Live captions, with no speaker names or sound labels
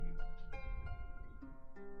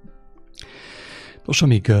Most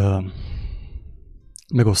amíg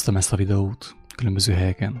megosztom ezt a videót különböző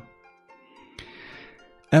helyeken,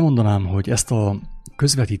 elmondanám, hogy ezt a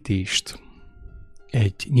közvetítést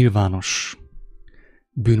egy nyilvános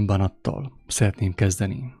bűnbánattal szeretném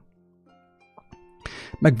kezdeni.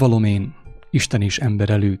 Megvallom én Isten és ember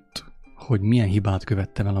előtt, hogy milyen hibát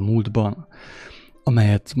követtem el a múltban,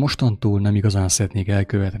 amelyet mostantól nem igazán szeretnék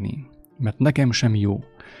elkövetni, mert nekem sem jó,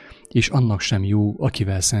 és annak sem jó,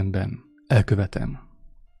 akivel szemben elkövetem.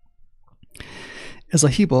 Ez a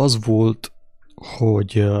hiba az volt,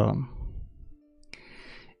 hogy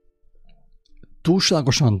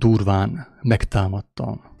túlságosan durván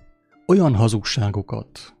megtámadtam olyan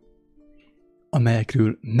hazugságokat,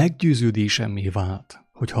 amelyekről meggyőződésemmé vált,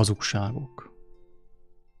 hogy hazugságok.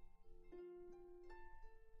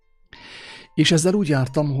 És ezzel úgy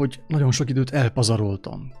jártam, hogy nagyon sok időt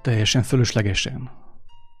elpazaroltam, teljesen fölöslegesen.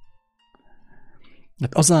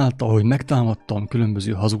 Hát azáltal, hogy megtámadtam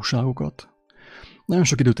különböző hazugságokat, nagyon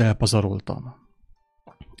sok időt elpazaroltam.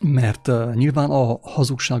 Mert nyilván a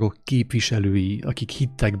hazugságok képviselői, akik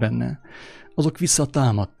hittek benne, azok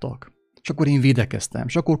visszatámadtak. És akkor én védekeztem,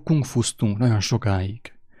 és akkor kungfuztunk nagyon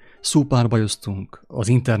sokáig. Szópárbajoztunk az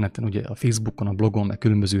interneten, ugye a Facebookon, a blogon, meg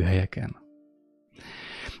különböző helyeken.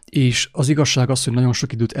 És az igazság az, hogy nagyon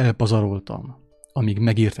sok időt elpazaroltam, amíg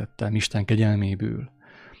megértettem Isten kegyelméből,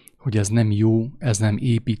 hogy ez nem jó, ez nem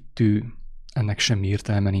építő, ennek semmi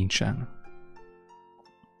értelme nincsen.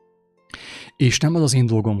 És nem az az én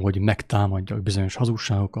dolgom, hogy megtámadjak bizonyos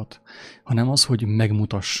hazugságokat, hanem az, hogy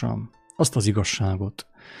megmutassam azt az igazságot,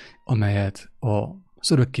 amelyet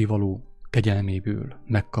az örökkévaló kegyelméből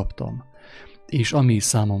megkaptam, és ami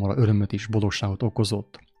számomra örömöt és boldogságot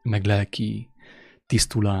okozott, meg lelki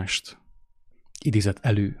tisztulást idézett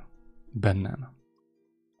elő bennem.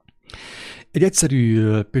 Egy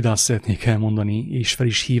egyszerű példát szeretnék elmondani, és fel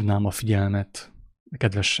is hívnám a figyelmet, a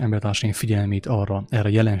kedves embertársaim figyelmét erre a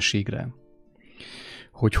jelenségre,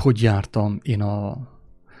 hogy jártam én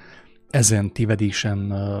ezen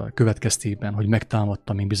tévedésem következtében, hogy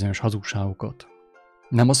megtámadtam én bizonyos hazugságokat.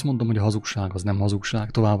 Nem azt mondom, hogy a hazugság az nem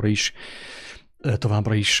hazugság, továbbra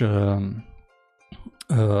is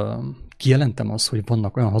kijelentem azt, hogy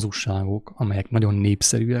vannak olyan hazugságok, amelyek nagyon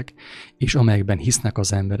népszerűek, és amelyekben hisznek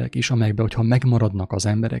az emberek, és amelyekben, hogyha megmaradnak az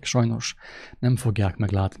emberek, sajnos nem fogják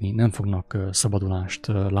meglátni, nem fognak szabadulást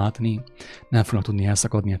látni, nem fognak tudni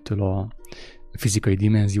elszakadni ettől a fizikai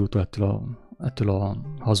dimenziótól, ettől a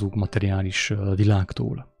hazug materiális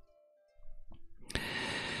világtól.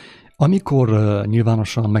 Amikor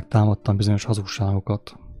nyilvánosan megtámadtam bizonyos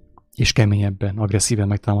hazugságokat, és keményebben, agresszíven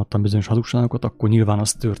megtámadtam bizonyos hazugságokat, akkor nyilván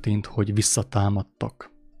az történt, hogy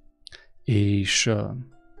visszatámadtak. És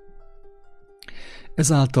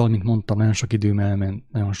ezáltal, mint mondtam, nagyon sok időm elment,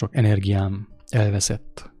 nagyon sok energiám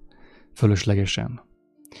elveszett fölöslegesen.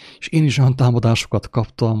 És én is olyan támadásokat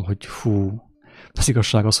kaptam, hogy az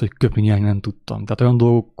igazság az, hogy köpni nem tudtam. Tehát olyan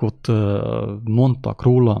dolgokat mondtak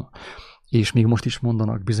róla, és még most is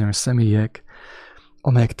mondanak bizonyos személyek,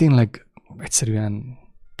 amelyek tényleg egyszerűen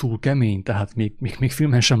túl kemény, tehát még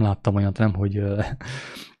filmen sem láttam olyat, nem,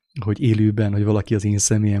 hogy élőben, hogy valaki az én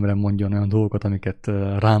személyemre mondjon olyan dolgokat, amiket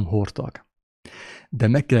rám hordtak. De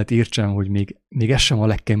meg kellett értsem, hogy még ez sem a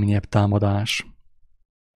legkeményebb támadás,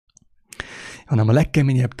 hanem a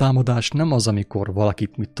legkeményebb támadás nem az, amikor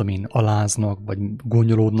valakit, mit tudom én, aláznak, vagy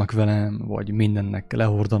gonyolódnak velem, vagy mindennek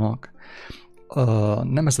lehordanak.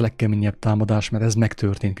 Nem ez a legkeményebb támadás, mert ez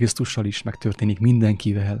megtörtént Krisztussal is, megtörténik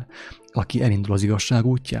mindenkivel, aki elindul az igazság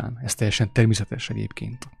útján. Ez teljesen természetes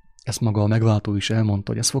egyébként. Ezt maga a megváltó is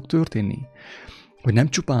elmondta, hogy ez fog történni. Hogy nem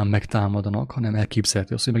csupán megtámadanak, hanem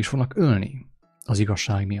elképzelhető az, hogy meg is fognak ölni az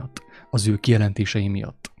igazság miatt, az ő kijelentései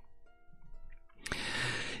miatt.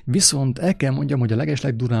 Viszont el kell mondjam, hogy a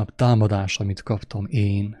legeslegdurvább támadás, amit kaptam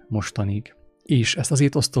én mostanig, és ezt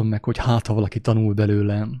azért osztom meg, hogy ha valaki tanul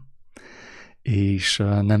belőlem, és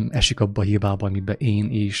nem esik abba a hibába, amiben én,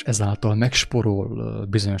 és ezáltal megsporol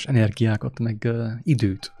bizonyos energiákat, meg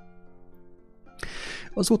időt.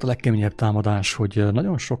 Az volt a legkeményebb támadás, hogy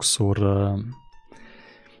nagyon sokszor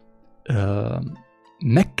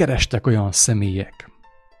megkerestek olyan személyek,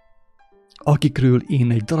 akikről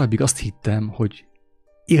én egy darabig azt hittem, hogy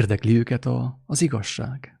érdekli őket az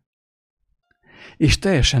igazság. És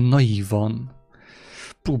teljesen naívan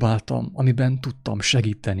próbáltam, amiben tudtam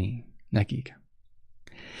segíteni nekik.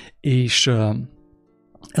 És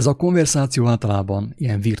ez a konverzáció általában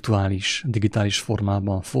ilyen virtuális, digitális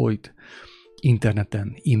formában folyt,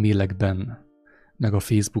 interneten, e-mailekben, meg a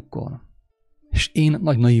Facebookon. És én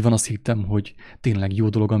nagy naívan azt hittem, hogy tényleg jó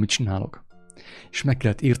dolog, amit csinálok. És meg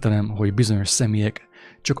kellett értenem, hogy bizonyos személyek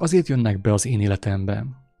csak azért jönnek be az én életembe,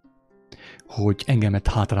 hogy engemet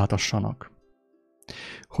hátráltassanak,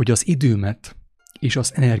 hogy az időmet és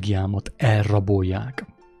az energiámat elrabolják.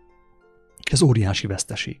 Ez óriási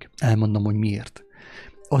veszteség. Elmondom, hogy miért.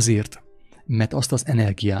 Azért, mert azt az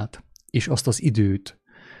energiát és azt az időt,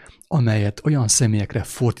 amelyet olyan személyekre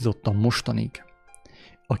fordítottam mostanig,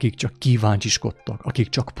 akik csak kíváncsiskodtak, akik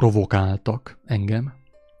csak provokáltak engem,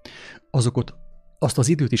 azt az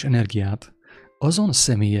időt és energiát azon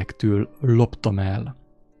személyektől loptam el,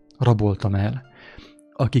 raboltam el,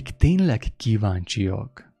 akik tényleg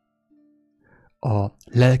kíváncsiak a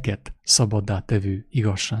lelket szabaddá tevő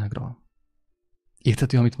igazságra.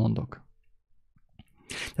 Érthető, amit mondok?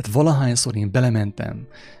 Tehát valahányszor én belementem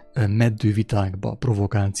meddő vitákba,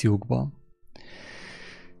 provokációkba,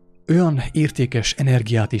 olyan értékes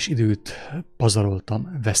energiát és időt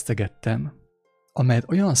pazaroltam, vesztegettem, amelyet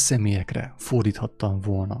olyan személyekre fordíthattam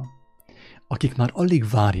volna, akik már alig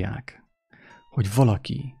várják, hogy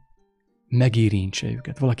valaki megérintse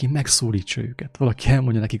őket, valaki megszólítsa őket, valaki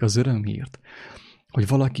elmondja nekik az örömhírt, hogy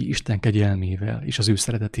valaki Isten kegyelmével és az ő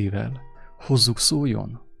szeretetével hozzuk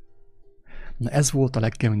szóljon. Na ez volt a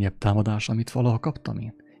legkeményebb támadás, amit valaha kaptam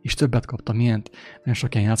én. És többet kaptam ilyent, nagyon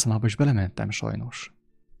sok ilyen játszamába is belementem sajnos.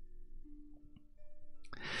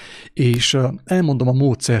 És elmondom a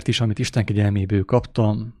módszert is, amit Isten kegyelméből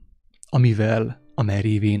kaptam, amely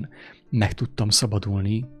révén meg tudtam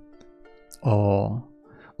szabadulni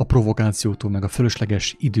a provokációtól, meg a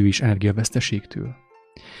fölösleges idő és energiaveszteségtől.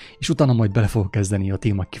 És utána majd bele fogok kezdeni a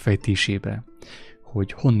téma kifejtésébe,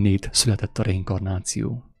 hogy honnét született a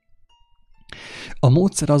reinkarnáció. A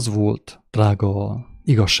módszer az volt, drága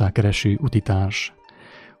igazságkereső utitárs,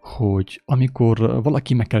 hogy amikor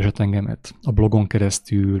valaki megkeresett engemet a blogon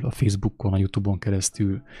keresztül, a Facebookon, a YouTube-on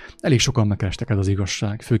keresztül, elég sokan megkerestek ez az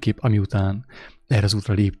igazság, főképp amiután erre az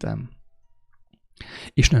útra léptem.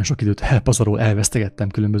 És nagyon sok időt elvesztegettem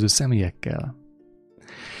különböző személyekkel.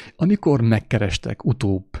 Amikor megkerestek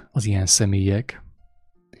utóbb az ilyen személyek,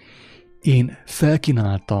 én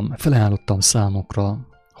felajánlottam számokra,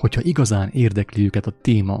 hogyha igazán érdekli őket a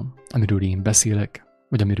téma, amiről én beszélek,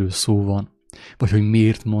 vagy amiről szó van, vagy hogy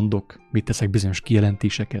miért mondok, mit teszek bizonyos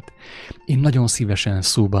kijelentéseket, én nagyon szívesen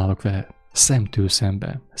szóba állok vele szemtől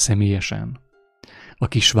szembe, személyesen, a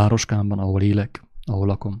kis városkámban, ahol élek, ahol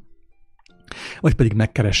lakom. Vagy pedig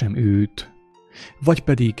megkeresem őt, vagy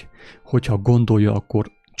pedig, hogyha gondolja,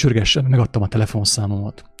 akkor csörgessen, megadtam a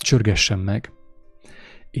telefonszámomat, csörgessen meg,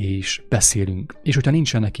 és beszélünk. És hogyha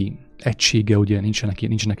nincsen neki egysége, ugye nincsenek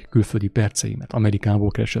neki külföldi percei, mert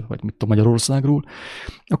Amerikából keresett, vagy mit tudom, Magyarországról,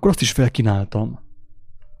 akkor azt is felkínáltam,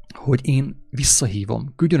 hogy én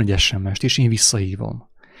visszahívom, küldjön egy SMS-t, és én visszahívom.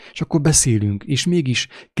 És akkor beszélünk, és mégis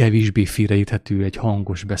kevésbé félreérthető egy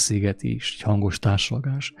hangos beszélgetés, egy hangos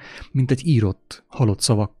társalgás, mint egy írott, halott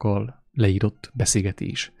szavakkal leírott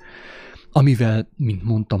beszélgetés. Amivel, mint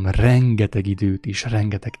mondtam, rengeteg időt és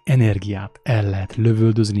rengeteg energiát el lehet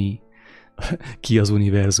lövöldözni ki az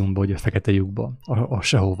univerzumba, vagy a fekete lyukba, a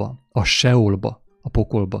sehova, a seolba, a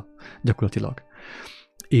pokolba gyakorlatilag.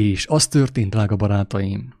 És az történt, drága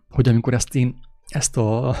barátaim, hogy amikor ezt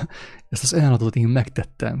az ajánlatot én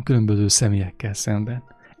megtettem különböző személyekkel szemben,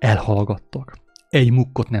 elhallgattak. Egy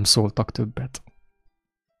mukkot nem szóltak többet.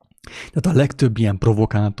 Tehát a legtöbb ilyen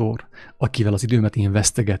provokátor, akivel az időmet én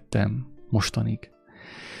vesztegettem mostanig,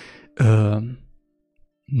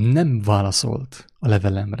 nem válaszolt a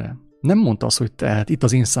levelemre. Nem mondta azt, hogy tehát itt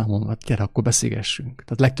az én számom, gyere, akkor beszélgessünk.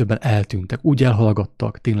 Tehát legtöbben eltűntek, úgy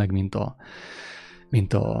elhallgattak, tényleg,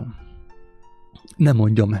 mint a nem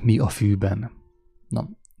mondjam mi a fűben. Na,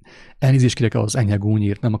 elnézést kérek az enyhe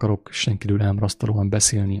gúnyért, nem akarok senkiről elmarasztalóan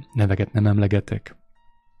beszélni, neveket nem emlegetek.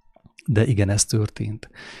 De igen, ez történt,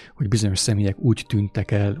 hogy bizonyos személyek úgy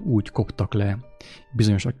tűntek el, úgy koptak le,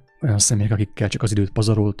 bizonyos olyan személyek, akikkel csak az időt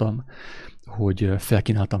pazaroltam, hogy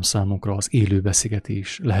felkínáltam számukra az élő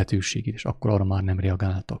beszélgetés lehetőségét, és akkor arra már nem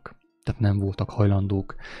reagáltak. Tehát nem voltak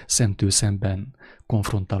hajlandók szemtől szemben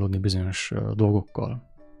konfrontálódni bizonyos dolgokkal.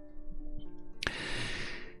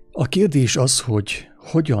 A kérdés az, hogy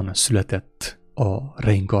hogyan született a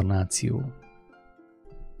reinkarnáció?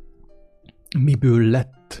 Miből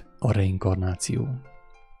lett a reinkarnáció?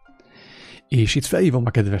 És itt felhívom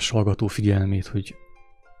a kedves hallgató figyelmét, hogy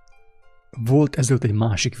volt ezelőtt egy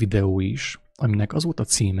másik videó is, aminek az volt a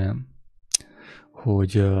címe,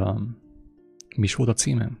 hogy mi is volt a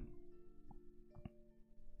címe?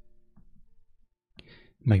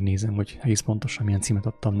 Megnézem, hogy egész pontosan milyen címet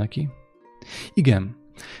adtam neki. Igen,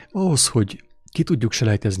 ahhoz, hogy ki tudjuk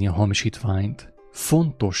selejtezni a hamisítványt,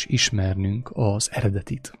 fontos ismernünk az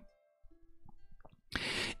eredetit.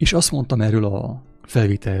 És azt mondtam erről a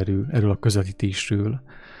felvételről, erről a közvetítésről,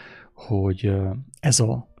 hogy ez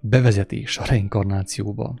a bevezetés a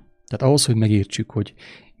reinkarnációba, tehát ahhoz, hogy megértsük, hogy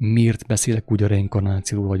miért beszélek úgy a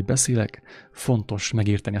reinkarnációról, vagy beszélek, fontos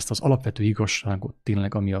megérteni ezt az alapvető igazságot,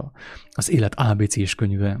 tényleg, ami az élet ABC-s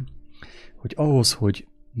könyve, hogy ahhoz, hogy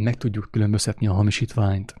meg tudjuk különböztetni a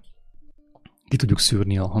hamisítványt, ki tudjuk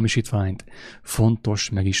szűrni a hamisítványt, fontos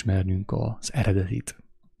megismernünk az eredetit.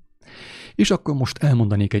 És akkor most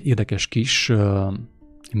elmondanék egy érdekes kis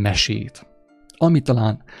mesét, ami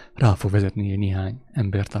talán rá fog vezetni néhány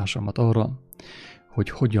embertársamat arra, hogy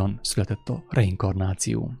hogyan született a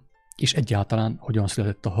reinkarnáció, és egyáltalán hogyan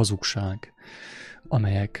született a hazugság,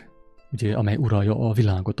 amely uralja a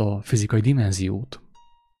világot, a fizikai dimenziót.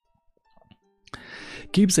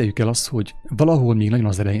 Képzeljük el azt, hogy valahol még nagyon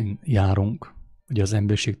az elején járunk, ugye az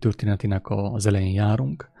emberiség történetének az elején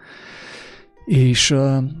járunk, és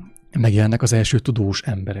megjelennek az első tudós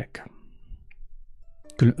emberek.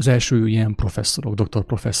 Az első ilyen professzorok,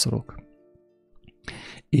 doktorprofesszorok.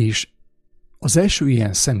 És az első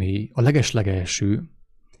ilyen személy, a legeslegelső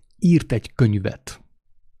írt egy könyvet.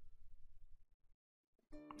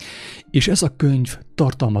 És ez a könyv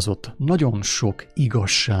tartalmazott nagyon sok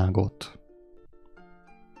igazságot.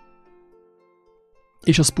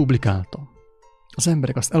 És azt publikálta. Az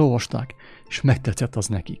emberek azt elolvasták, és megtetszett az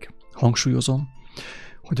nekik. Hangsúlyozom,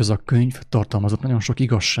 hogy az a könyv tartalmazott nagyon sok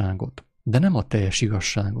igazságot, de nem a teljes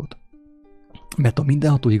igazságot. Mert a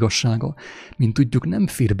mindenható igazsága, mint tudjuk, nem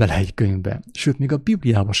fér bele egy könyvbe, sőt, még a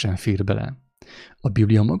Bibliába sem fér bele. A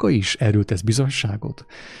Biblia maga is erről tesz bizonyságot,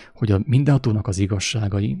 hogy a mindenhatónak az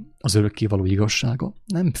igazságai, az örökkévaló igazsága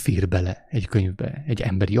nem fér bele egy könyvbe, egy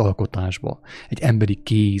emberi alkotásba, egy emberi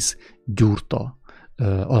kéz gyúrta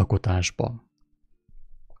alkotásba.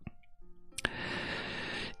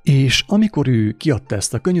 És amikor ő kiadta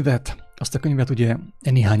ezt a könyvet, azt a könyvet ugye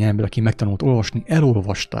néhány ember, aki megtanult olvasni,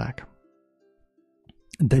 elolvasták.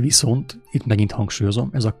 De viszont, itt megint hangsúlyozom,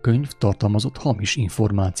 ez a könyv tartalmazott hamis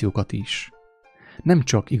információkat is. Nem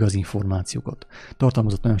csak igaz információkat.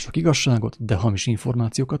 Tartalmazott nagyon sok igazságot, de hamis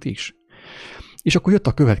információkat is. És akkor jött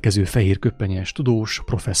a következő fehér köppenyes tudós,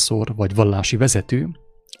 professzor vagy vallási vezető,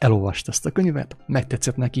 elolvasta ezt a könyvet,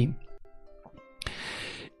 megtetszett neki,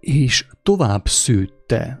 és tovább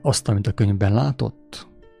szőtte azt, amit a könyvben látott,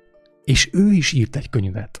 és ő is írt egy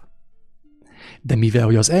könyvet. De mivel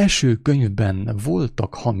hogy az első könyvben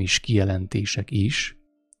voltak hamis kijelentések is,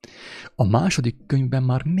 a második könyvben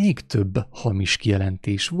már még több hamis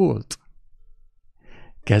kijelentés volt.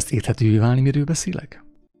 Kezd érthetővé válni, miről beszélek?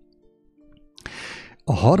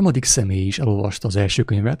 A harmadik személy is elolvasta az első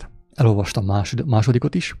könyvet, elolvasta a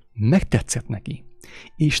másodikot is, megtetszett neki,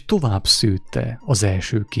 és tovább szőtte az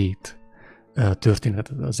első két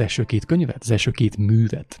történetet, az első két könyvet, az első két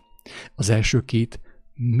művet, az első két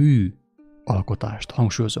mű alkotást,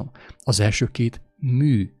 hangsúlyozom, az első két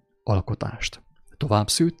mű alkotást. Tovább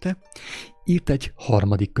szőtte, írt egy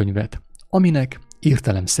harmadik könyvet, aminek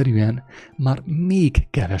értelemszerűen már még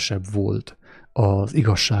kevesebb volt az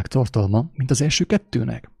igazság tartalma, mint az első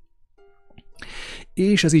kettőnek.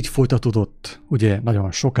 És ez így folytatódott, ugye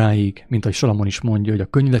nagyon sokáig, mint ahogy Salamon is mondja, hogy a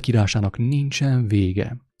könyvek írásának nincsen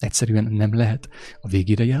vége. Egyszerűen nem lehet a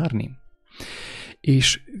végére járni.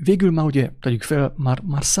 És végül már ugye, tegyük fel, már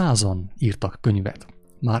 100-an írtak könyvet.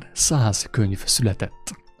 Már 100 könyv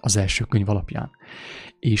született az első könyv alapján.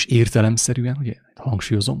 És értelemszerűen, ugye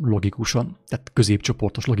hangsúlyozom, logikusan, tehát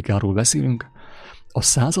középcsoportos logikáról beszélünk, a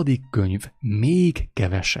 100. könyv még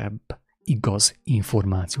kevesebb igaz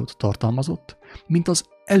információt tartalmazott, mint az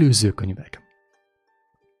előző könyvek.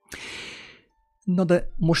 Na de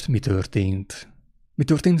most mi történt? Mi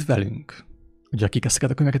történt velünk? Ugye akik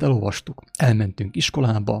ezeket a könyveket elolvastuk, elmentünk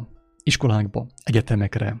iskolákba,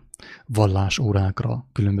 egyetemekre, vallásórákra,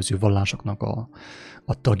 különböző vallásoknak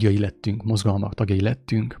a tagjai lettünk, mozgalmak tagjai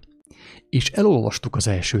lettünk, és elolvastuk az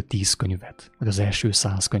első 10 könyvet, vagy az első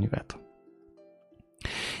 100 könyvet.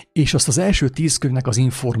 És azt az első 10 könyvnek az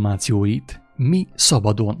információit mi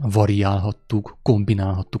szabadon variálhattuk,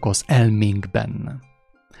 kombinálhattuk az elménkben.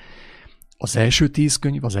 Az első 10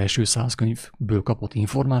 könyv, az első 100 könyvből kapott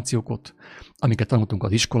információkat, amiket tanultunk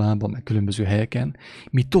az iskolában, meg különböző helyeken,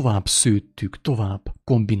 mi tovább szőttük, tovább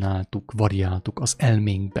kombináltuk, variáltuk az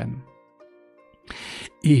elménkben.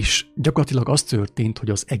 És gyakorlatilag az történt, hogy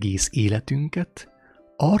az egész életünket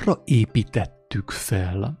arra építettük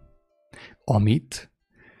fel, amit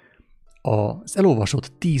az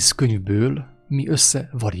elolvasott 10 könyvből mi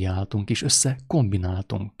összevariáltunk és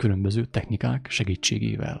összekombináltunk különböző technikák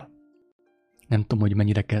segítségével. Nem tudom, hogy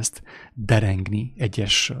mennyire kezd derengni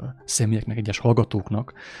egyes személyeknek, egyes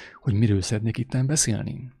hallgatóknak, hogy miről szeretnék itten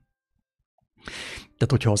beszélni. Tehát,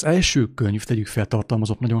 hogyha az első könyv, tegyük fel,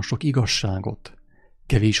 tartalmazott nagyon sok igazságot,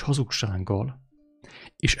 kevés hazugsággal,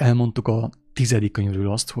 és elmondtuk a 10.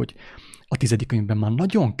 könyvről azt, hogy a 10. könyvben már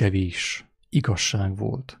nagyon kevés igazság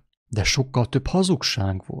volt, de sokkal több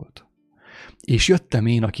hazugság volt. És jöttem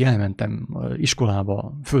én, aki elmentem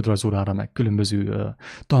iskolába, földrajzórára, meg különböző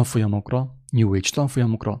tanfolyamokra, New Age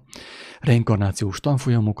tanfolyamokra, reinkarnációs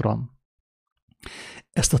tanfolyamokra.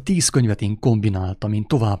 Ezt a 10 könyvet én kombináltam, én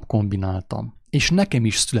tovább kombináltam, és nekem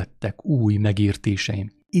is születtek új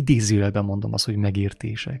megértéseim. Idézőjelben mondom azt, hogy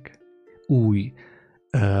megértések. Új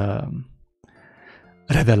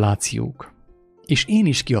revelációk. És én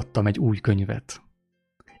is kiadtam egy új könyvet.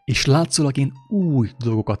 És látszólag én új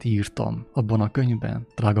dolgokat írtam abban a könyvben,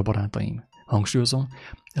 drága barátaim. Hangsúlyozom,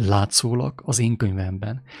 látszólag az én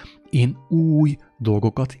könyvemben én új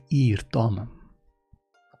dolgokat írtam.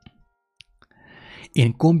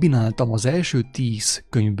 Én kombináltam az első 10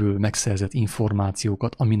 könyvből megszerzett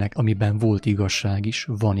információkat, amiben volt igazság is,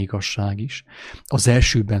 van igazság is. Az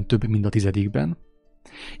elsőben több, mint a 10-ben.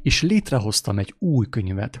 És létrehoztam egy új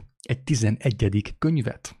könyvet, egy 11.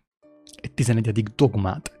 könyvet, egy 11.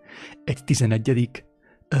 dogmát, egy 11.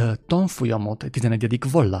 tanfolyamot, egy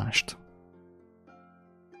 11. vallást,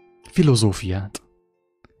 filozófiát.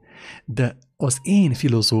 De az én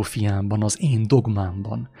filozófiámban, az én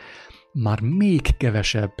dogmámban már még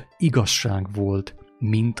kevesebb igazság volt,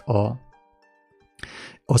 mint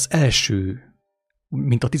az első,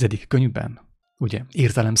 mint a 10. könyvben, ugye,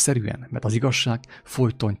 értelemszerűen, mert az igazság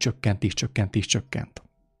folyton csökkent.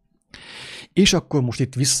 És akkor most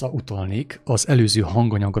itt visszautalnék az előző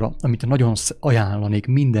hanganyagra, amit nagyon ajánlanék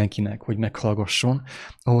mindenkinek, hogy meghallgasson,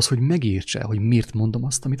 ahhoz, hogy megértse, hogy miért mondom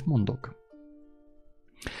azt, amit mondok.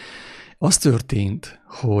 Az történt,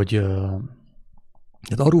 hogy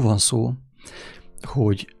tehát arról van szó,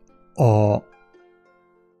 hogy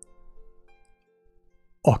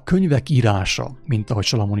a könyvek írása, mint ahogy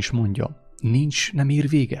Salamon is mondja, nem ér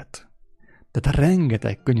véget. Tehát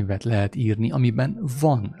rengeteg könyvet lehet írni, amiben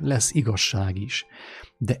lesz igazság is,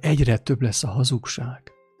 de egyre több lesz a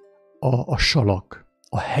hazugság, a salak,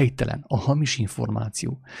 a helytelen, a hamis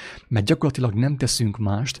információ. Mert gyakorlatilag nem teszünk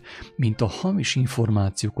mást, mint a hamis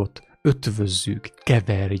információkat ötvözzük,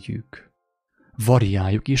 keverjük,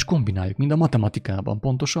 variáljuk és kombináljuk, mint a matematikában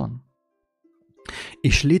pontosan.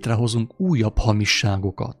 És létrehozunk újabb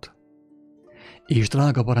hamisságokat. És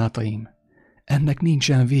drága barátaim, ennek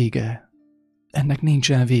nincsen vége. Ennek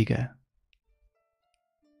nincsen vége.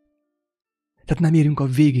 Tehát nem érünk a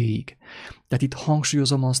végéig. Tehát itt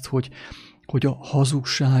hangsúlyozom azt, hogy a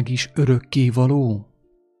hazugság is örökkévaló.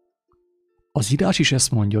 Az írás is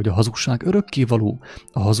ezt mondja, hogy a hazugság örökkévaló.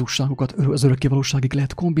 A hazugságokat az örökkévalóságig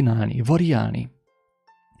lehet kombinálni, variálni.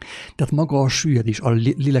 Tehát maga a süllyedés, a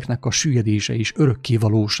léleknek a süllyedése is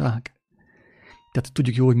örökkévalóság. Tehát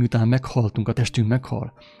tudjuk jó, hogy miután meghaltunk, a testünk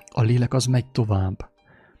meghal, a lélek az megy tovább.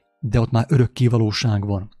 De ott már örökkévalóság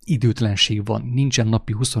van, időtlenség van, nincsen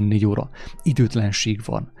napi 24 óra, időtlenség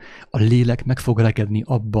van. A lélek meg fog rekedni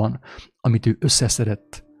abban, amit ő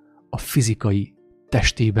összeszedett a fizikai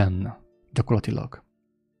testében, gyakorlatilag.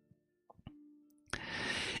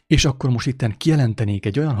 És akkor most itten kijelentenék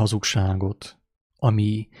egy olyan hazugságot,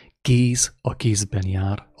 ami kéz a kézben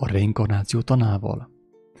jár a reinkarnáció tanával.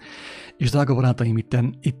 És drága barátaim,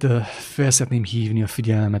 itt fel szeretném hívni a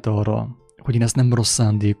figyelmet arra, hogy én ezt nem rossz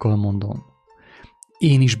szándékkal mondom.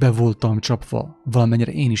 Én is be voltam csapva,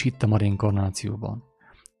 valamennyire én is hittem a reinkarnációban.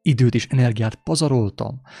 Időt és energiát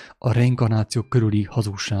pazaroltam a reinkarnáció körüli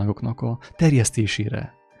hazugságoknak a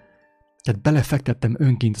terjesztésére. Tehát belefektettem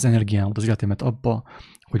önként az energiámat, az életemet abba,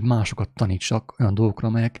 hogy másokat tanítsak olyan dolgokra,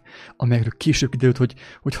 amelyekről később kiderült,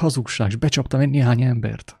 hogy hazugság, és becsaptam egy néhány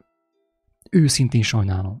embert. Őszintén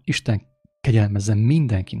sajnálom, Isten kegyelmezzen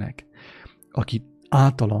mindenkinek, aki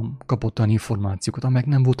általam kapott olyan információkat, amelyek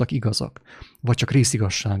nem voltak igazak, vagy csak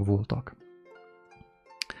részigazság voltak.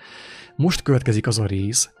 Most következik az a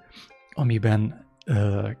rész, amiben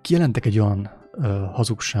kijelentek egy olyan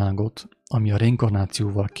hazugságot, ami a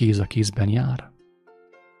reinkarnációval kéz a kézben jár,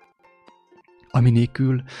 ami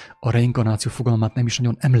nélkül a reinkarnáció fogalmát nem is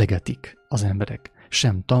nagyon emlegetik az emberek,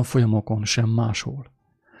 sem tanfolyamokon, sem máshol.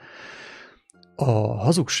 A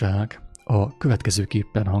hazugság a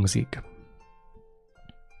következőképpen hangzik.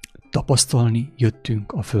 Tapasztalni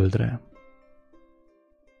jöttünk a Földre.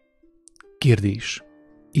 Kérdés.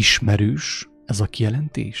 Ismerős ez a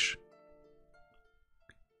kijelentés?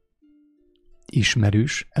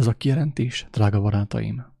 Ismerős ez a kijelentés, drága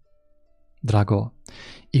barátaim? Drága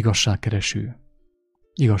igazságkereső,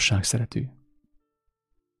 igazságszerető.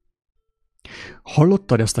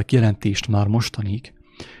 Hallottad ezt a kijelentést már mostanig,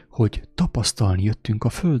 hogy tapasztalni jöttünk a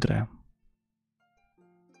Földre?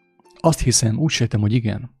 Azt hiszem, úgy sejtem, hogy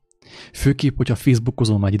igen. Főképp, hogyha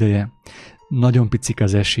Facebookozol már ideje, nagyon picik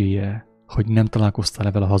az esélye, hogy nem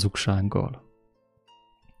találkoztál vele a hazugsággal.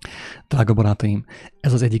 Drága barátaim,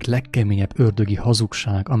 ez az egyik legkeményebb ördögi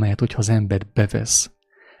hazugság, amelyet, hogyha az ember bevesz,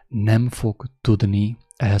 nem fog tudni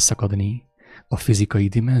elszakadni a fizikai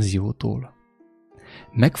dimenziótól.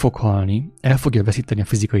 Meg fog halni, el fogja veszíteni a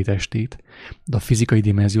fizikai testét, de a fizikai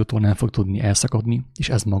dimenziótól nem fog tudni elszakadni, és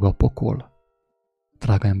ez maga a pokol.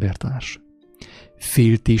 Drága embertárs,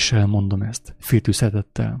 féltéssel mondom ezt, féltő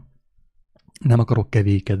szeretettel. Nem akarok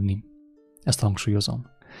kevékedni, ezt hangsúlyozom,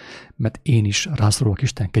 mert én is rászorulok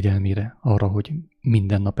Isten kegyelmére arra, hogy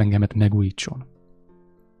minden nap engemet megújítson.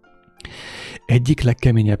 Egyik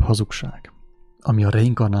legkeményebb hazugság, ami a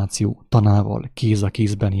reinkarnáció tanával kéz a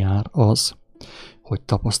kézben jár, az, hogy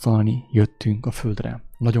tapasztalni jöttünk a Földre.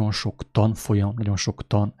 Nagyon sok tanfolyam,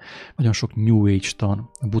 nagyon sok New Age tan,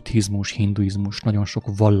 buddhizmus, hinduizmus, nagyon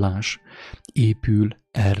sok vallás épül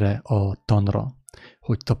erre a tanra,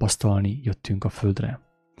 hogy tapasztalni jöttünk a Földre.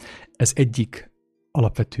 Ez egyik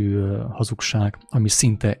alapvető hazugság, ami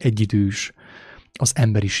szinte egyidős az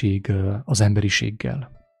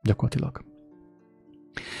emberiséggel gyakorlatilag.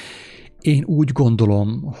 Én úgy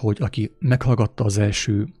gondolom, hogy aki meghallgatta az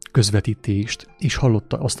első közvetítést, és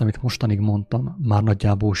hallotta azt, amit mostanig mondtam, már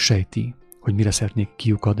nagyjából sejti, hogy mire szeretnék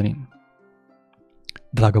kiukadni.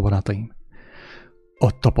 Drága barátaim,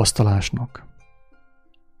 a tapasztalásnak,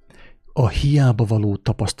 a hiába való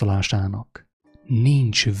tapasztalásának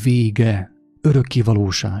nincs vége, örökké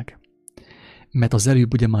valóság. Mert az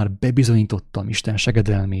előbb ugye már bebizonyítottam Isten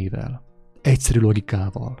segedelmével, egyszerű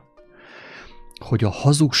logikával, hogy a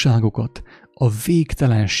hazugságokat a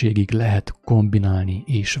végtelenségig lehet kombinálni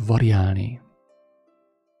és variálni.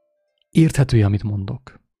 Érthető, amit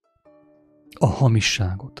mondok? A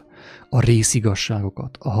hamisságot, a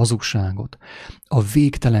részigazságokat, a hazugságot a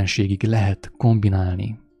végtelenségig lehet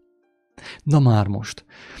kombinálni. Na már most,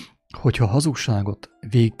 hogyha hazugságot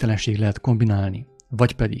végtelenség lehet kombinálni,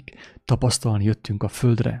 vagy pedig tapasztalni jöttünk a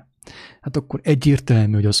Földre, hát akkor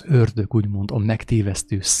egyértelmű, hogy az ördög, úgymond a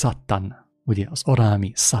megtévesztő Szatan, ugye az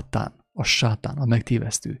arámi Szatán, a sátán, a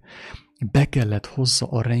megtévesztő, be kellett hozza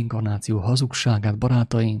a reinkarnáció hazugságát,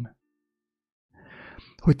 barátaim,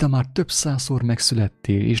 hogy te már több százszor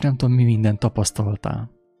megszülettél, és nem tudom, mi mindent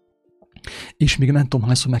tapasztaltál. És még nem tudom,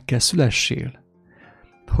 hányszor meg kell szülessél,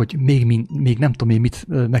 hogy még nem tudom, mit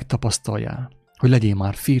megtapasztaljál. Hogy legyél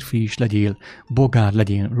már férfi is, legyél bogár,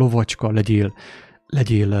 legyél lovacska,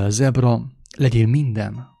 legyél zebra, legyél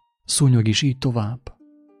minden, szúnyog is, így tovább.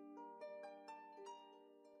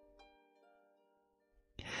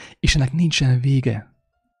 És ennek nincsen vége.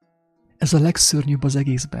 Ez a legszörnyűbb az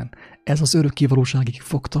egészben. Ez az örökké valóságig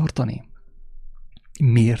fog tartani.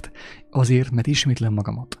 Miért? Azért, mert ismétlem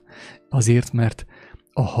magamat. Azért, mert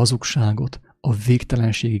a hazugságot a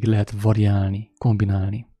végtelenségig lehet variálni,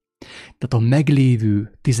 kombinálni. Tehát a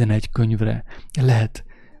meglévő 11 könyvre lehet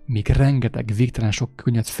még rengeteg, végtelen sok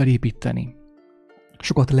könyvet felépíteni.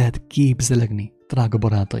 Sokat lehet képzelegni, drága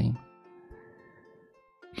barátaim.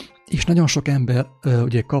 És nagyon sok ember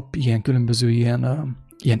ugye kap ilyen különböző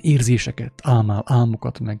ilyen érzéseket,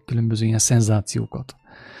 álmokat, meg különböző ilyen szenzációkat.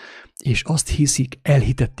 És azt hiszik,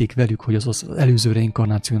 elhitették velük, hogy az előző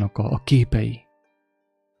reinkarnációnak a képei.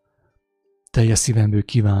 Teljes szívemből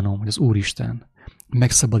kívánom, hogy az Úristen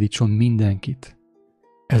megszabadítson mindenkit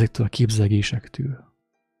ezektől a képzelgésektől,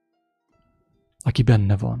 aki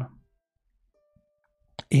benne van.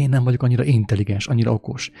 Én nem vagyok annyira intelligens, annyira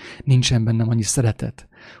okos, nincsen bennem annyi szeretet,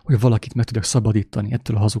 hogy valakit meg tudjak szabadítani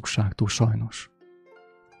ettől a hazugságtól, sajnos.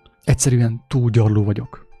 Egyszerűen túl gyarló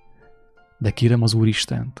vagyok. De kérem az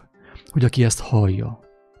Úristent, hogy aki ezt hallja,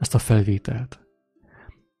 ezt a felvételt,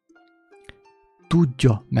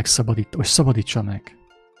 tudja megszabadítani, vagy szabadítsa meg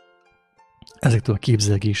ezektől a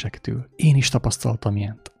képzelgésektől. Én is tapasztaltam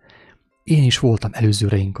ilyent. Én is voltam előző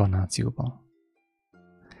reinkarnációban.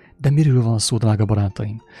 De miről van szó, drága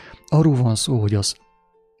barátaim? Arról van szó, hogy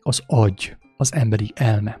az agy, az emberi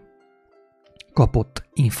elme kapott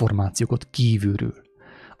információkat kívülről,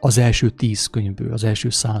 az első 10 könyvből, az első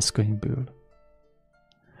 100 könyvből.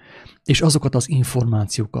 És azokat az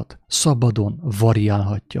információkat szabadon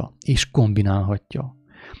variálhatja és kombinálhatja.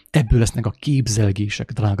 Ebből lesznek a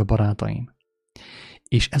képzelgések, drága barátaim.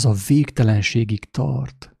 És ez a végtelenségig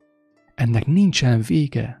tart. Ennek nincsen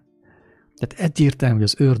vége. Tehát egyértelmű, hogy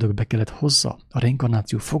az ördög be kellett hozza a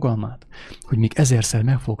reinkarnáció fogalmát, hogy még 1000-szer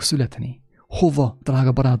meg fog születni. Hova,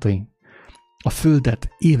 drága barátaim? A Földet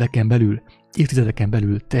éveken belül, évtizedeken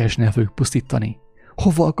belül teljesen el fogjuk pusztítani.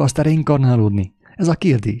 Hova akarsz te reinkarnálódni? Ez a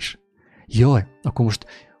kérdés. Jaj, akkor most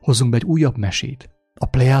hozzunk be egy újabb mesét. A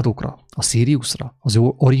Plejádokra, a Siriusra, az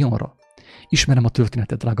Orionra. Ismerem a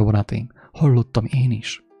történetet, drága barátaim. Hallottam én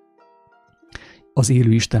is. Az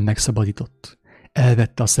élő Isten megszabadított.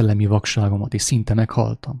 Elvette a szellemi vakságomat, és szinte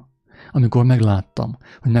meghaltam. Amikor megláttam,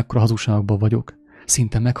 hogy mekkora hazugságokban vagyok,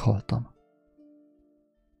 szinte meghaltam.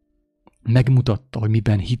 Megmutatta, hogy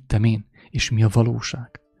miben hittem én, és mi a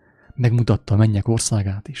valóság. Megmutatta a mennyek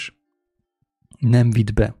országát is. Nem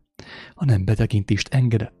vitt be, hanem betekintést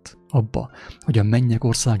engedett abba, hogy a mennyek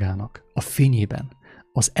országának a fényében,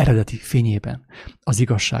 az eredeti fényében, az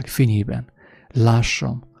igazság fényében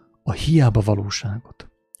lássam a hiába valóságot,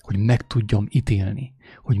 hogy meg tudjam ítélni,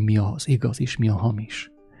 hogy mi az igaz és mi a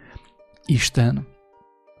hamis. Isten,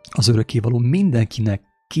 az örökkévaló mindenkinek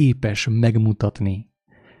képes megmutatni,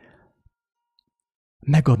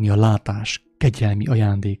 megadni a látás kegyelmi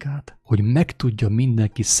ajándékát, hogy meg tudja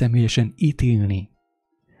mindenki személyesen ítélni,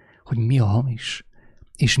 hogy mi a hamis,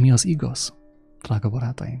 és mi az igaz, drága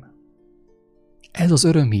barátaim. Ez az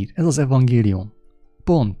örömhír, ez az evangélium.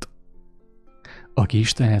 Pont. Aki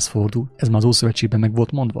Istenhez fordul, ez már az Ószövetségben meg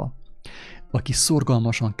volt mondva, aki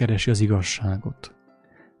szorgalmasan keresi az igazságot,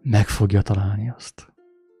 meg fogja találni azt.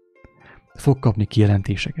 Fog kapni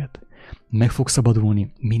kijelentéseket, meg fog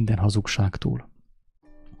szabadulni minden hazugságtól,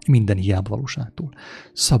 minden hiába valóságtól.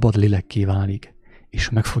 Szabad lélekké válik, és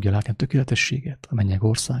meg fogja látni a tökéletességet, a mennyek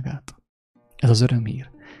országát. Ez az örömhír.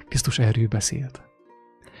 Krisztus erről beszélt.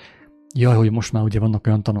 Jaj, hogy most már ugye vannak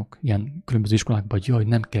olyan tanok, ilyen különböző iskolákban, hogy jaj,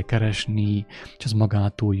 nem kell keresni, és ez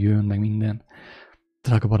magától jön, meg minden.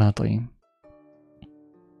 Drága barátaim,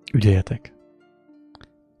 ügyeljetek.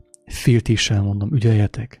 Féltéssel mondom,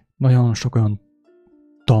 ügyeljetek. Nagyon sok olyan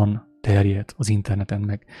tan terjed az interneten,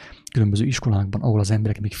 meg különböző iskolákban, ahol az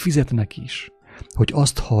emberek még fizetnek is, hogy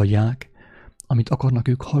azt hallják, amit akarnak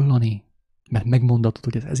ők hallani. Mert megmondatod,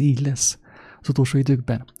 hogy ez így lesz. Az utolsó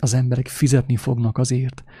időkben az emberek fizetni fognak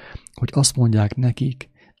azért, hogy azt mondják nekik,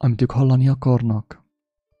 amit ők hallani akarnak.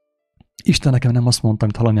 Isten nekem nem azt mondta,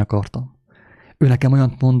 amit hallani akartam. Ő nekem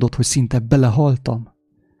olyant mondott, hogy szinte belehaltam,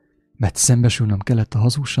 mert szembesülnöm kellett a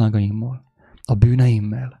hazugságaimmal, a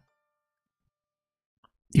bűneimmel.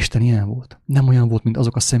 Isten ilyen volt. Nem olyan volt, mint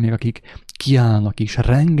azok a személyek, akik kiállnak és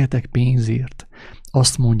rengeteg pénzért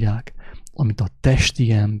azt mondják, amit a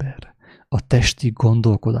testi ember, a testi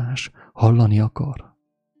gondolkodás hallani akar.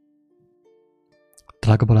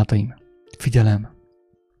 Drága barátaim, figyelem!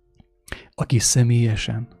 Aki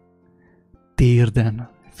személyesen, térden,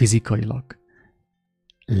 fizikailag,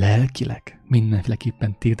 lelkileg,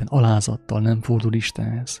 mindenféleképpen térden, alázattal nem fordul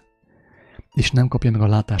Istenhez, és nem kapja meg a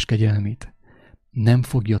látás kegyelmét, nem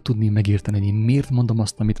fogja tudni megérteni, hogy én miért mondom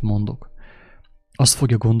azt, amit mondok. Azt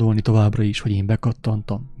fogja gondolni továbbra is, hogy én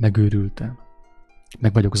bekattantam, megőrültem,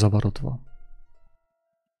 meg vagyok zavarodva.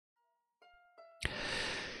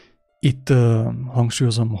 Itt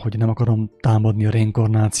hangsúlyozom, hogy nem akarom támadni a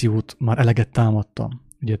reinkarnációt, már eleget támadtam.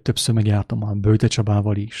 Ugye többször megjártam a Böjte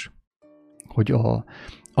Csabával is, hogy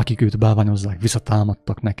akik őt bálványozzák,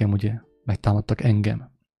 visszatámadtak nekem, ugye, megtámadtak engem.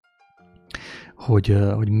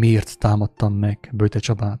 Hogy miért támadtam meg Böjte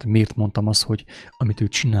Csabát, miért mondtam azt, hogy amit ő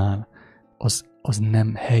csinál, az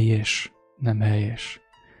nem helyes, nem helyes.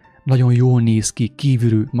 Nagyon jól néz ki,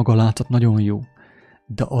 kívülről maga látszat nagyon jó,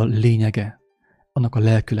 de a lényege, annak a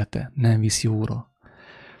lelkülete nem visz jóra.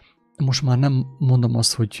 Most már nem mondom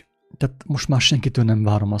azt, hogy, tehát most már senkitől nem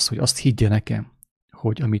várom azt, hogy azt higgye nekem,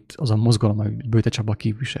 hogy amit az a mozgalom, amit Böjte Csaba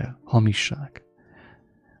képvisel, hamisság.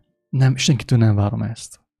 Nem, senkitől nem várom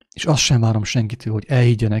ezt. És azt sem várom senkitől, hogy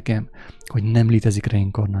elhiggye nekem, hogy nem létezik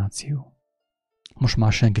reinkarnáció. Most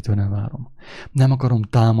már senkitől nem várom. Nem akarom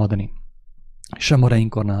támadni sem a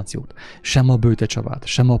reinkarnációt, sem a Böjte Csabát,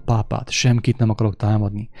 sem a pápát, semkit nem akarok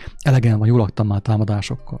támadni. Elegem van, jól laktam már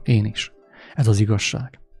támadásokkal, én is. Ez az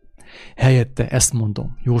igazság. Helyette ezt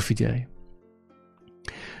mondom, jól figyelj.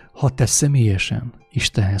 Ha te személyesen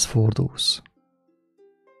Istenhez fordulsz,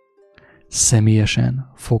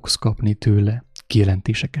 személyesen fogsz kapni tőle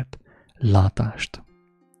kijelentéseket, látást.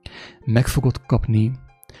 Meg fogod kapni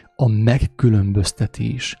a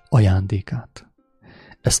megkülönböztetés ajándékát.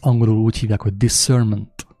 Ezt angolul úgy hívják, hogy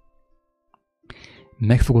discernment.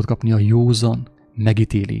 Meg fogod kapni a józan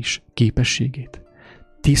megítélés képességét.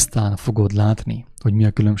 Tisztán fogod látni, hogy mi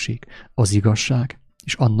a különbség az igazság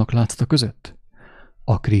és annak látszata között.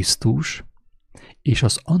 A Krisztus és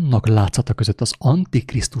az annak látszata között, az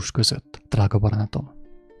Antikrisztus között, drága barátom.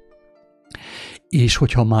 És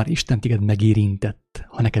hogyha már Isten téged megérintett,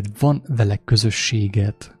 ha neked van vele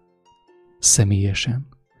közösséged személyesen,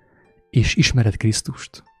 és ismered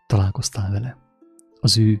Krisztust, találkoztál vele,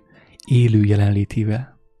 az ő élő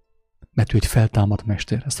jelenlétével, mert ő egy feltámadt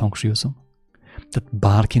mester, ezt hangsúlyozom. Tehát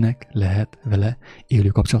bárkinek lehet vele élő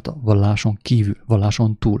kapcsolata, valláson kívül,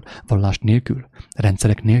 valláson túl, vallás nélkül,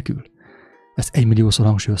 rendszerek nélkül. Ezt 1 milliószor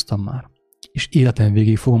hangsúlyoztam már. És életem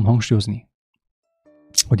végéig fogom hangsúlyozni,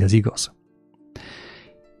 hogy ez igaz.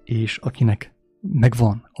 És akinek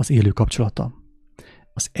megvan az élő kapcsolata,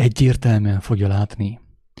 az egyértelműen fogja látni,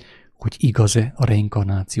 hogy igaz-e a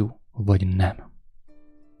reinkarnáció, vagy nem.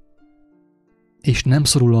 És nem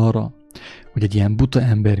szorul arra, hogy egy ilyen buta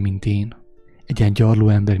ember, mint én, egy ilyen gyarló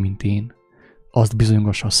ember, mint én, azt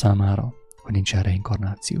bizonyogassa számára, hogy nincsen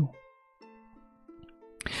reinkarnáció.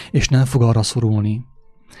 És nem fog arra szorulni,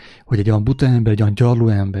 hogy egy olyan buta ember, egy olyan gyarló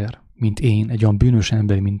ember, mint én, egy olyan bűnös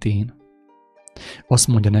ember, mint én, azt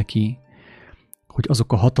mondja neki, hogy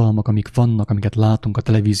azok a hatalmak, amik vannak, amiket látunk a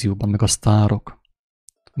televízióban, meg a sztárok,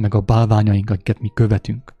 meg a bálványaink, akiket mi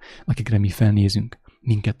követünk, akikre mi felnézünk,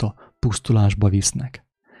 minket a pusztulásba visznek.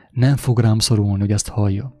 Nem fog rám szorulni, hogy ezt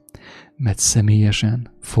hallja, mert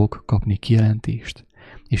személyesen fog kapni kijelentést,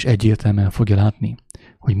 és egyértelműen fogja látni,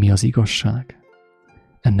 hogy mi az igazság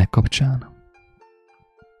ennek kapcsán.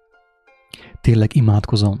 Tényleg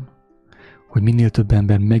imádkozom, hogy minél több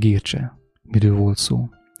ember megértse, miről volt szó,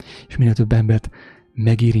 és minél több embert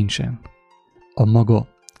megérintsen a maga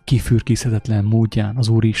kifürkészhetetlen módján az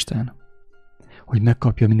Úristen, hogy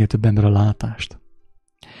megkapja minél több ember a látást,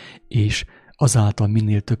 és azáltal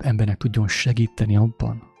minél több embernek tudjon segíteni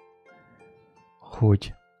abban,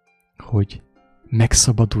 hogy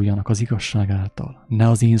megszabaduljanak az igazság által, ne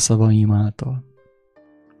az én szavaim által,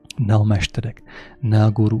 ne a mesterek, ne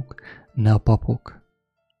a guruk, ne a papok,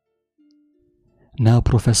 ne a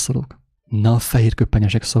professzorok, ne a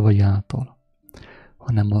fehérköpenyesek szavai által,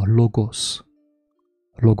 hanem a logos,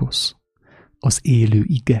 az élő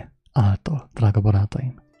ige által, drága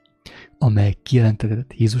barátaim, amely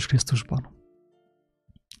kijelentetett Jézus Krisztusban.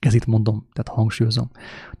 Ez itt mondom, tehát hangsúlyozom,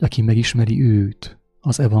 hogy aki megismeri őt,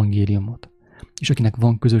 az evangéliumot, és akinek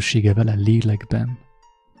van közössége vele lélekben,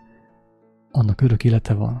 annak örök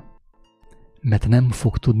élete van, mert nem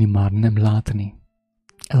fog tudni már nem látni.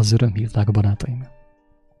 Ez az örömhír, drága barátaim.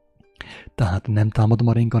 Tehát nem támadom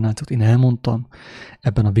a reinkarnációt. Én elmondtam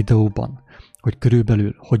ebben a videóban, hogy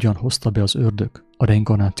körülbelül hogyan hozta be az ördög a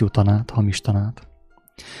reinkarnáció tanát, hamis tanát.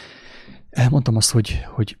 Elmondtam azt,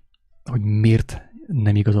 hogy miért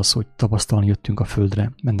nem igaz az, hogy tapasztalni jöttünk a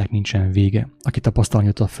Földre, ennek nincsen vége. Aki tapasztalni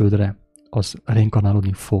jött a Földre, az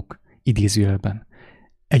reinkarnálódni fog, idézőjelben,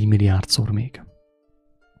 1 milliárdszor még.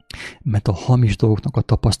 Mert a hamis dolgoknak a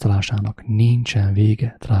tapasztalásának nincsen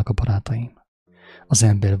vége, drága barátaim. Az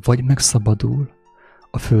ember vagy megszabadul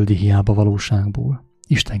a földi hiába valóságból,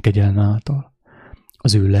 Isten kegyelme által,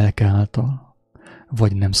 az ő lelke által,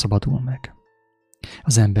 vagy nem szabadul meg.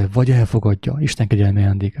 Az ember vagy elfogadja Isten kegyelme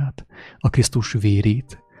ajándékát, a Krisztus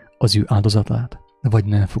vérét, az ő áldozatát, vagy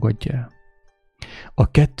nem fogadja el.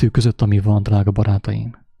 A kettő között, ami van, drága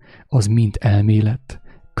barátaim, az mind elmélet,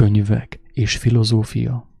 könyvek és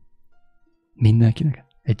filozófia. Mindenkinek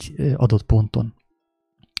egy adott ponton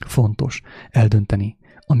fontos eldönteni,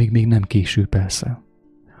 amíg még nem késő persze,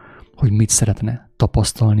 hogy mit szeretne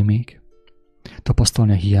tapasztalni még,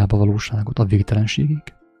 tapasztalni a hiába valóságot a végtelenségig,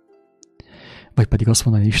 vagy pedig azt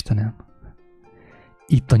mondani, Istenem,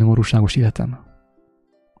 itt a nyomorúságos életem,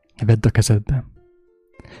 vedd a kezedbe,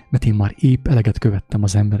 mert én már épp eleget követtem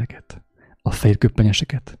az embereket, a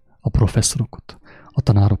fehérköpenyeseket, a professzorokat, a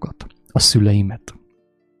tanárokat, a szüleimet,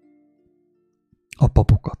 a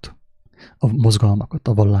papokat, a mozgalmakat,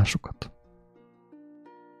 a vallásokat.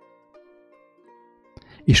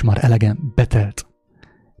 És már elegem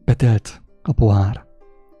betelt a pohár.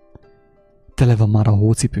 Tele van már a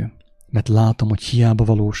hócipő, mert látom, hogy hiába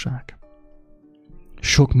valóság.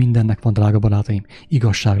 Sok mindennek van, drága barátaim,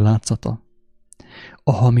 igazság látszata.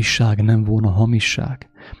 A hamisság nem volna hamisság,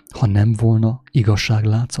 ha nem volna igazság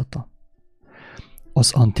látszata.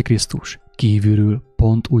 Az Antikrisztus kívülről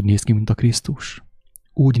pont úgy néz ki, mint a Krisztus.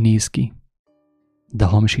 Úgy néz ki, de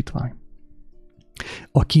hamisítvány.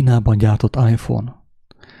 A Kínában gyártott iPhone,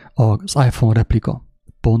 az iPhone replika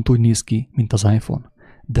pont úgy néz ki, mint az iPhone,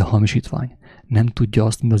 de hamisítvány. Nem tudja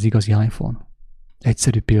azt, mint az igazi iPhone.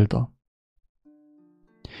 Egyszerű példa.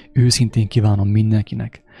 Őszintén kívánom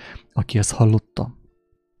mindenkinek, aki ezt hallotta,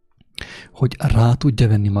 hogy rá tudja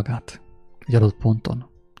venni magát egy adott ponton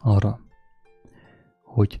arra,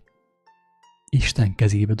 hogy Isten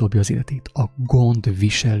kezébe dobja az életét, a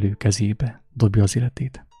gondviselő kezébe dobja az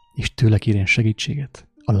életét, és tőle kérjen segítséget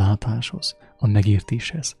a látáshoz, a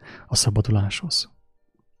megértéshez, a szabaduláshoz.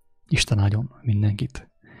 Isten áldjon mindenkit.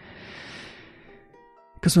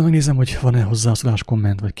 Közben megnézem, hogy van-e hozzászólás,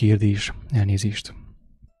 komment vagy kérdés, elnézést.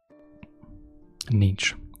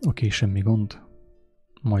 Nincs. Oké, semmi gond.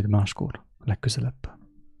 Majd máskor legközelebb.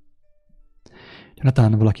 Ha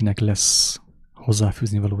netán valakinek lesz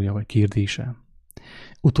hozzáfűzni valója vagy kérdése,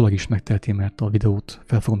 utólag is megteheti, mert a videót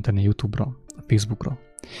fel fogom tenni a YouTube-ra, a Facebookra.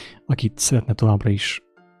 Akit szeretne továbbra is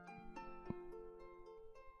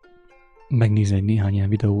megnézni egy néhány ilyen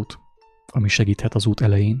videót, ami segíthet az út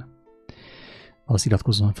elején, az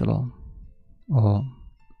iratkozzon fel a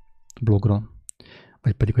blogra,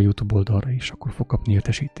 vagy pedig a YouTube oldalra is, akkor fog kapni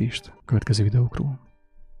értesítést a következő videókról.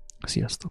 Sziasztok!